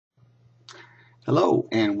Hello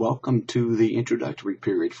and welcome to the introductory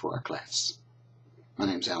period for our class. My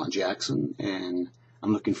name is Alan Jackson and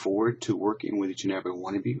I'm looking forward to working with each and every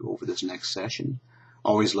one of you over this next session.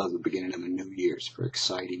 Always love the beginning of a new year. It's very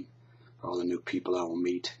exciting for all the new people I will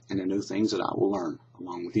meet and the new things that I will learn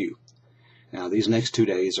along with you. Now these next 2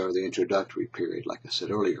 days are the introductory period, like I said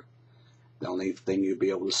earlier. The only thing you'll be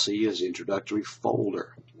able to see is the introductory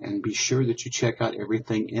folder, and be sure that you check out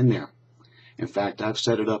everything in there. In fact, I've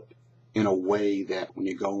set it up in a way that when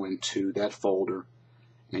you go into that folder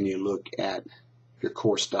and you look at your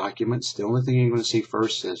course documents, the only thing you're going to see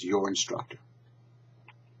first is your instructor.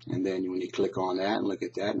 And then when you click on that and look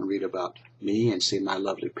at that and read about me and see my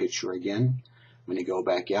lovely picture again, when you go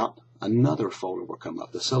back out, another folder will come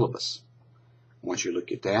up, the syllabus. Once you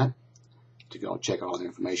look at that, to go check all the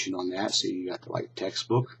information on that, see you got the right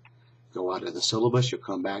textbook, go out of the syllabus, you'll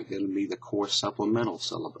come back, it'll be the course supplemental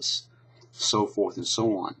syllabus, so forth and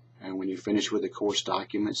so on. And when you finish with the course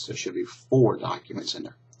documents, there should be 4 documents in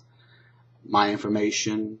there. My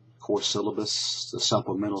information, course syllabus, the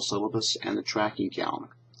supplemental syllabus, and the tracking calendar.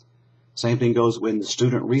 Same thing goes with the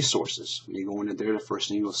student resources. When you go into there, the first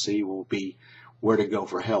thing you'll see will be where to go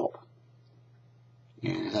for help.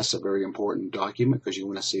 And that's a very important document because you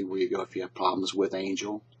want to see where you go if you have problems with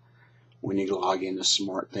Angel, when you log into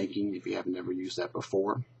Smart Thinking if you have never used that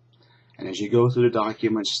before. And as you go through the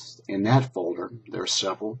documents in that folder, there are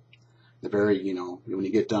several. When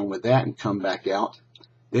you get done with that and come back out,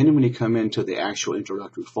 then when you come into the actual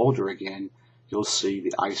introductory folder again, you'll see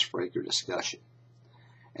the icebreaker discussion.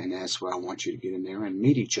 And that's where I want you to get in there and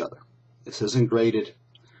meet each other. This isn't graded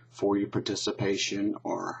for your participation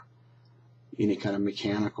or any kind of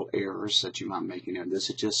mechanical errors that you might make in there.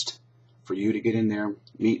 This is just for you to get in there,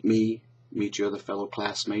 meet me, meet your other fellow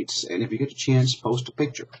classmates, and if you get a chance, post a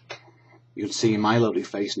picture. You can see my lovely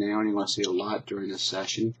face now, and you're going to see a lot during this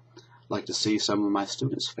session. I'd like to see some of my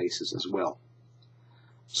students' faces as well.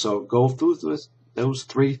 So go through those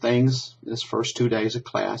 3 things this first 2 days of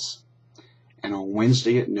class, and on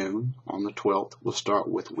Wednesday at noon, on the 12th, we'll start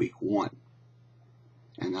with week 1.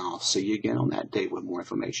 And I'll see you again on that date with more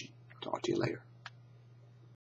information. Talk to you later.